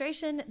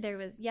frustration, there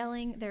was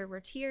yelling, there were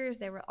tears,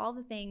 there were all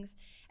the things.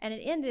 And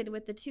it ended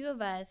with the two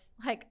of us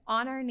like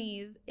on our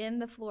knees in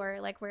the floor,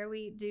 like where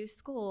we do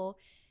school,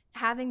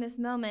 having this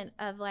moment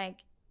of like,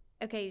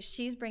 okay,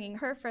 she's bringing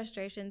her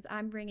frustrations,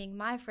 I'm bringing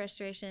my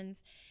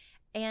frustrations.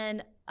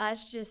 and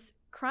us just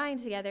crying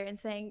together and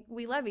saying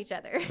we love each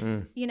other,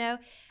 you know.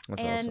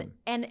 That's and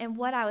awesome. and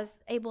what I was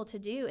able to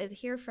do is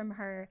hear from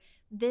her,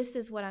 this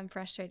is what I'm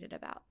frustrated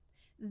about.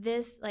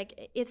 This,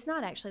 like, it's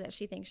not actually that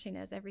she thinks she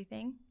knows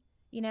everything,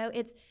 you know.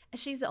 It's,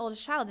 she's the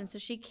oldest child, and so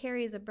she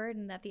carries a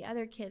burden that the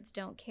other kids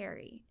don't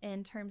carry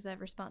in terms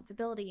of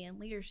responsibility and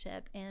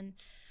leadership. And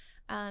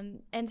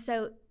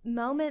so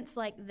moments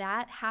like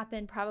that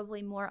happen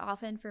probably more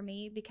often for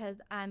me because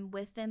I'm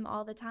with them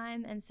all the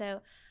time. And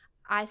so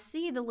I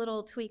see the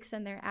little tweaks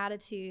in their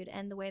attitude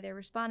and the way they're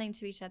responding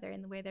to each other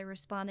and the way they're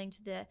responding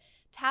to the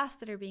tasks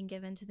that are being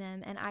given to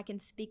them. And I can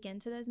speak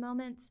into those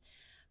moments.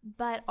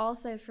 But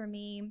also for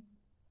me,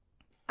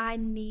 I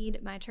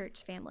need my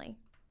church family.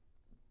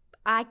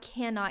 I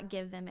cannot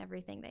give them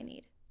everything they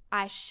need.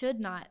 I should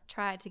not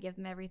try to give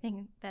them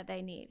everything that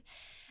they need.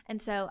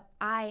 And so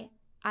I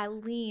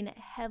lean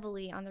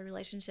heavily on the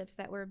relationships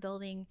that we're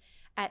building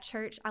at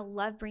church. I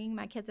love bringing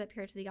my kids up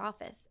here to the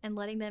office and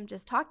letting them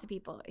just talk to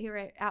people who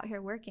are out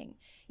here working,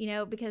 you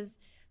know, because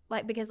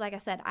like I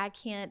said, I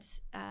can't,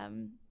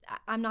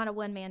 I'm not a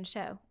one-man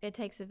show. It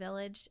takes a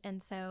village.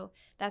 And so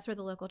that's where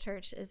the local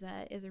church is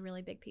a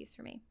really big piece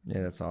for me.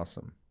 Yeah, that's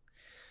awesome.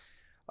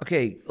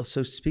 Okay,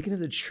 so speaking of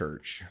the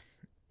church,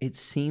 it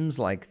seems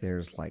like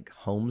there's like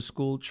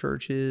homeschool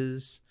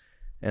churches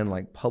and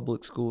like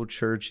public school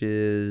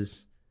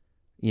churches.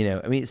 You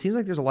know, I mean, it seems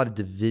like there's a lot of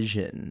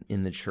division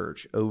in the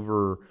church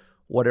over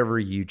whatever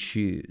you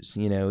choose.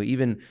 You know,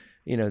 even,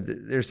 you know,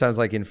 there sounds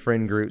like in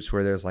friend groups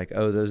where there's like,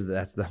 oh,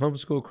 that's the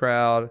homeschool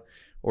crowd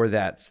or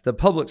that's the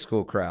public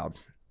school crowd.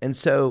 And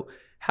so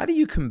how do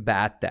you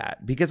combat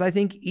that? Because I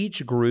think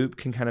each group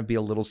can kind of be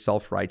a little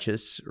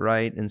self-righteous,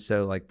 right? And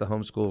so like the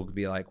homeschool could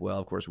be like, well,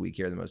 of course we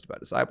care the most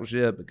about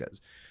discipleship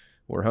because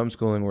we're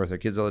homeschooling, we're with our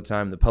kids all the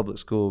time. The public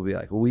school will be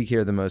like, well, we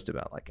care the most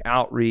about like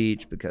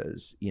outreach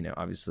because, you know,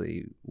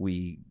 obviously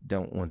we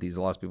don't want these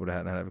lost people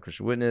to not have a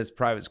Christian witness.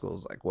 Private school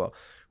is like, well,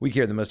 we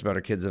care the most about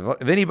our kids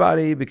of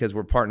anybody because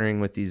we're partnering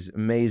with these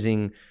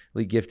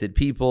amazingly gifted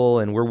people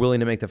and we're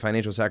willing to make the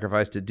financial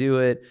sacrifice to do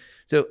it.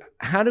 So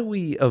how do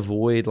we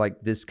avoid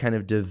like this kind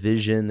of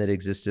division that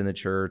exists in the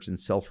church and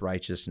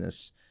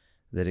self-righteousness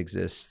that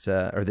exists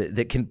or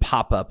that can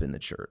pop up in the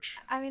church?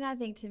 I mean, I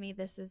think to me,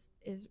 this is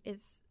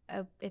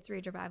it's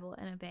read your Bible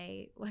and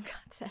obey what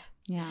God says.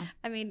 Yeah.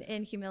 I mean,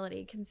 in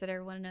humility,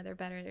 consider one another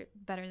better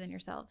than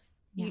yourselves.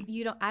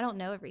 Yeah. I don't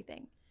know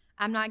everything.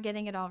 I'm not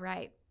getting it all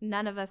right.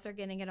 None of us are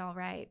getting it all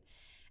right.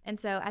 And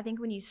so I think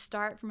when you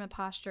start from a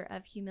posture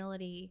of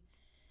humility,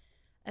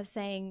 of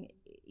saying,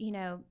 you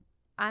know,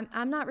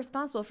 I'm not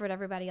responsible for what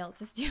everybody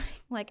else is doing.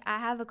 Like I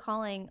have a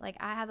calling, like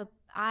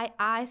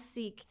I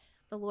seek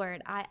the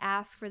Lord. I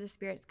ask for the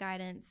Spirit's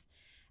guidance.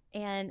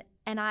 And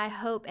I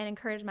hope and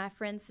encourage my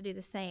friends to do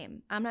the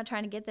same. I'm not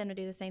trying to get them to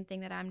do the same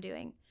thing that I'm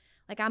doing.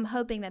 Like I'm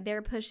hoping that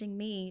they're pushing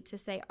me to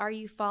say, are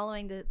you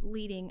following the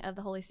leading of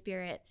the Holy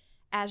Spirit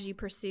as you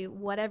pursue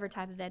whatever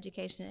type of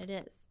education it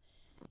is?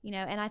 You know,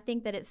 and I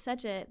think that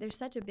there's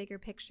such a bigger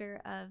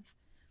picture of,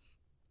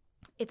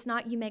 it's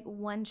not you make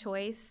one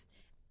choice.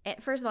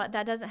 First of all,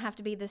 that doesn't have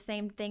to be the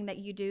same thing that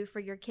you do for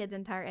your kid's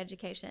entire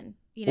education,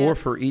 you know, or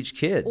for each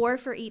kid.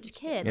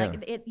 Yeah.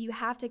 Like you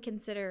have to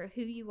consider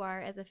who you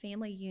are as a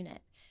family unit.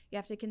 You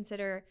have to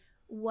consider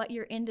what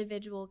your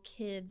individual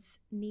kids'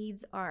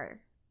 needs are.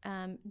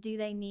 Do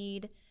they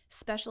need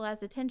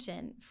specialized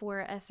attention for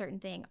a certain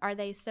thing? Are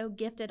they so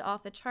gifted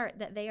off the chart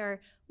that they are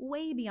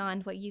way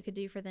beyond what you could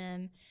do for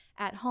them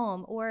at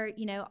home? Or,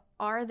 you know,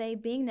 are they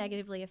being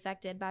negatively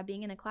affected by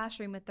being in a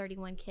classroom with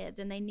 31 kids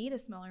and they need a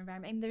smaller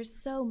environment? I mean, there's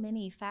so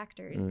many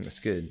factors.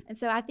 That's good. And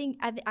so I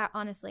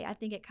honestly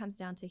think it comes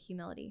down to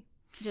humility.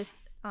 Just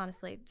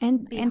honestly. Just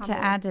and be humble. To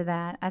add to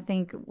that, I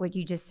think what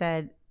you just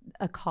said,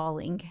 a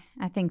calling,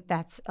 I think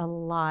that's a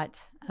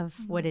lot of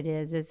what it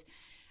is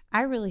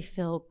I really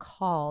feel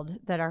called,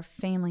 that our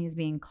family is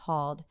being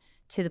called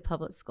to the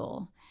public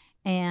school.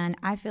 And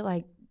I feel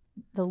like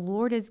the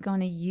Lord is going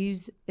to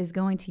use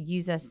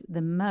us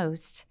the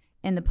most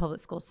in the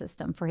public school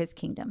system for his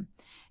kingdom.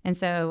 And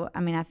so, I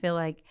mean, I feel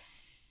like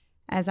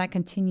as I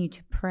continue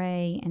to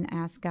pray and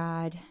ask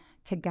God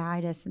to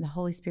guide us and the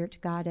Holy Spirit to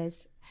guide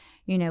us,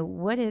 you know,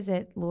 what is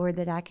it, Lord,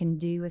 that I can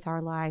do with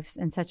our lives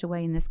in such a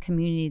way in this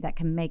community that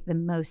can make the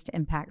most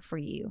impact for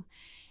you?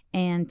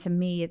 And to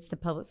me, it's the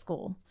public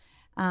school.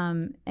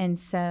 And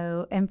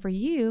for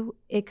you,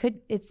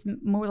 it's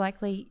more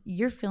likely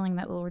you're feeling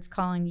that the Lord's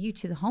calling you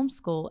to the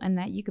homeschool and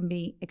that you can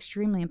be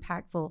extremely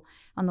impactful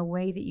on the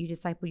way that you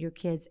disciple your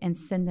kids and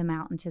send them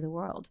out into the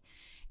world.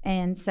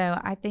 And so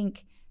I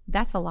think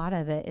that's a lot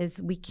of it,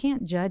 is we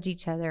can't judge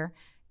each other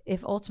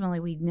if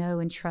ultimately we know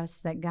and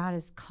trust that God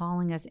is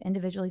calling us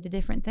individually to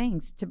different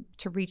things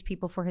to reach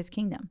people for his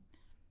kingdom.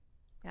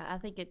 Yeah, I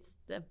think it's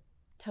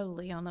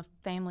totally on a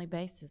family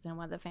basis and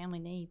what the family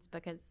needs,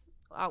 because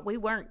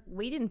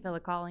we didn't feel a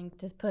calling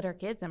to put our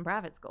kids in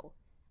private school,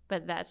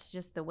 but that's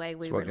just the way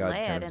we were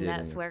led, and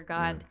that's where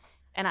God,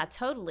 and I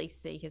totally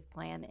see his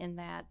plan in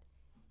that,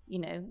 you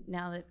know,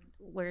 now that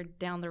we're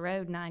down the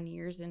road 9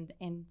 years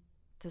and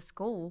to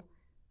school,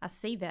 I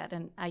see that,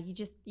 and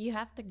you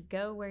have to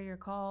go where you're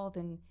called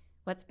and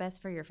what's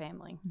best for your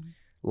family.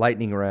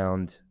 Lightning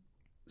round.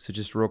 So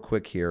just real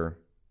quick here,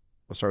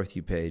 we'll start with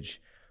you,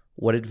 Paige.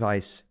 What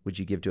advice would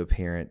you give to a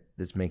parent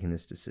that's making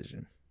this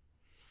decision?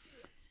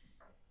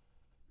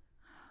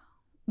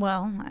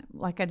 Well,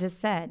 like I just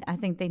said, I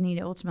think they need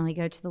to ultimately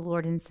go to the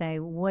Lord and say,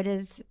 what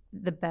is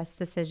the best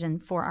decision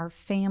for our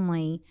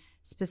family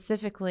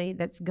specifically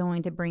that's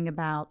going to bring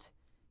about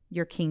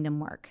your kingdom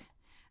work?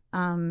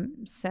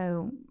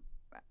 So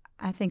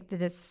I think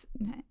that it's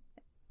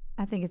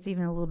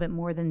even a little bit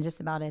more than just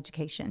about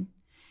education.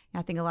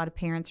 I think a lot of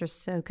parents are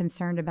so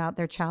concerned about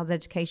their child's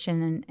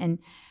education and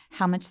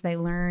how much they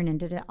learn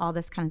and all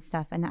this kind of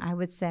stuff. And I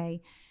would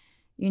say,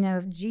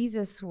 if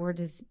Jesus were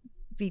to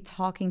be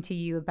talking to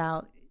you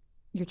about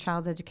your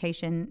child's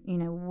education,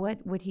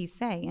 what would he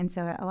say? And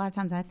so a lot of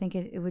times I think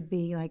it would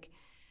be like,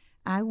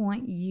 I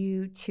want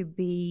you to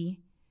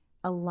be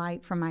a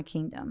light for my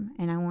kingdom.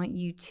 And I want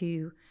you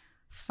to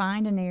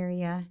find an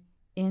area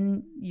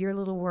in your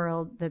little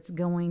world that's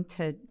going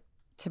to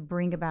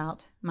bring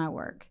about my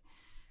work.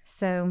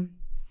 So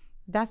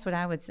that's what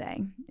I would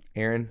say.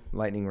 Aaron,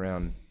 lightning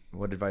round.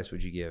 What advice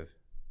would you give?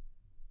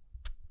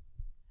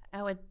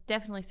 I would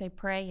definitely say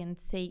pray and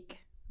seek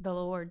the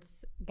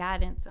Lord's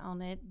guidance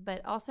on it,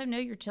 but also know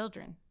your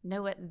children,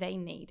 know what they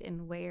need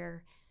and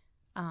where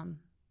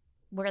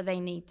they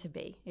need to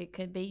be. It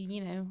could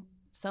be,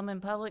 some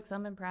in public,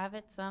 some in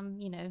private, some,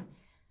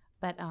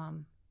 but,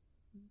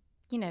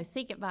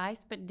 seek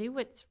advice, but do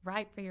what's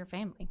right for your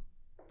family.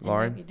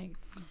 Lauren?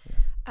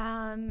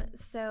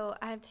 So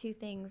I have two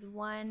things.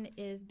 One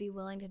is be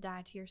willing to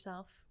die to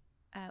yourself.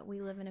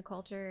 We live in a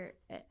culture,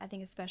 I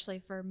think especially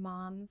for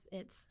moms,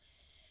 it's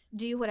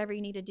do whatever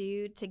you need to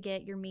do to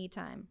get your me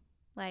time.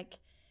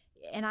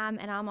 And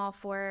I'm all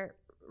for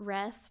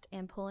rest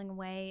and pulling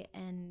away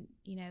and,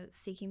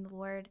 seeking the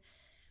Lord.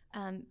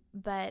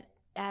 But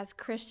as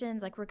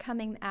Christians, we're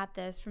coming at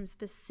this from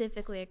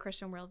specifically a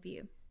Christian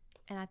worldview.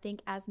 And I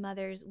think as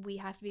mothers, we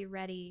have to be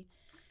ready,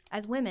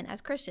 as women, as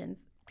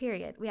Christians,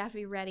 period, we have to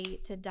be ready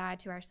to die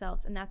to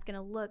ourselves. And that's going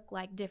to look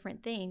like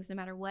different things no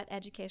matter what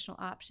educational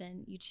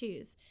option you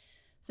choose.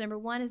 So number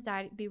one is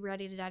be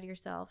ready to die to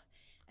yourself.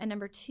 And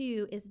number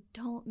two is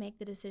don't make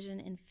the decision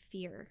in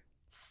fear.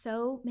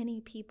 So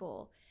many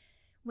people,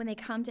 when they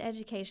come to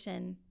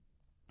education,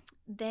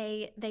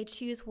 they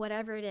choose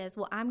whatever it is.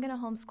 Well, I'm going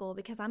to homeschool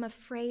because I'm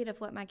afraid of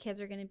what my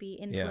kids are going to be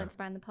influenced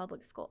by in the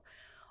public school.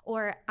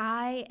 Or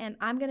I'm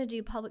going to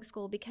do public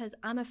school because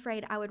I'm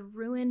afraid I would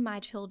ruin my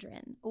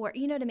children. Or,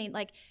 you know what I mean?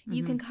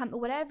 You can come,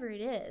 whatever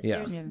it is.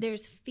 Yeah.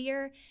 There's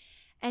fear,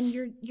 and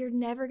you're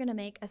never going to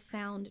make a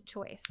sound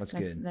choice. That's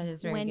good. That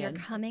is very when good. you're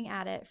coming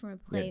at it from a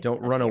place.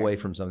 Don't of run fear. away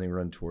from something,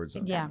 run towards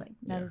something. Exactly.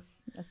 Yeah,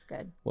 that's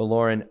good. Well,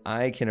 Lauren,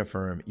 I can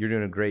affirm you're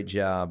doing a great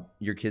job.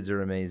 Your kids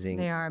are amazing.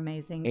 They are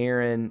amazing.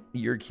 Aaron,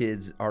 your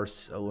kids are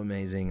so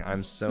amazing.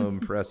 I'm so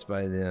impressed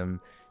by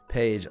them.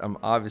 Paige, I'm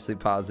obviously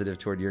positive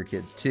toward your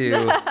kids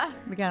too.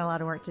 We got a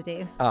lot of work to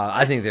do.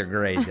 I think they're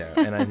great though.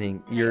 And I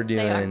think you're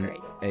doing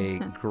They a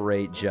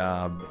great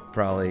job,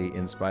 probably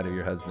in spite of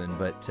your husband.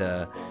 But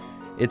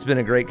it's been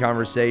a great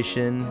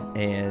conversation.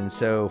 And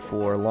so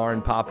for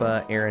Lauren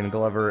Papa, Aaron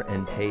Glover,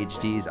 and Paige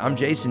Dees, I'm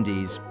Jason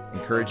Dees,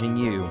 encouraging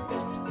you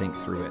to think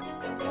through it.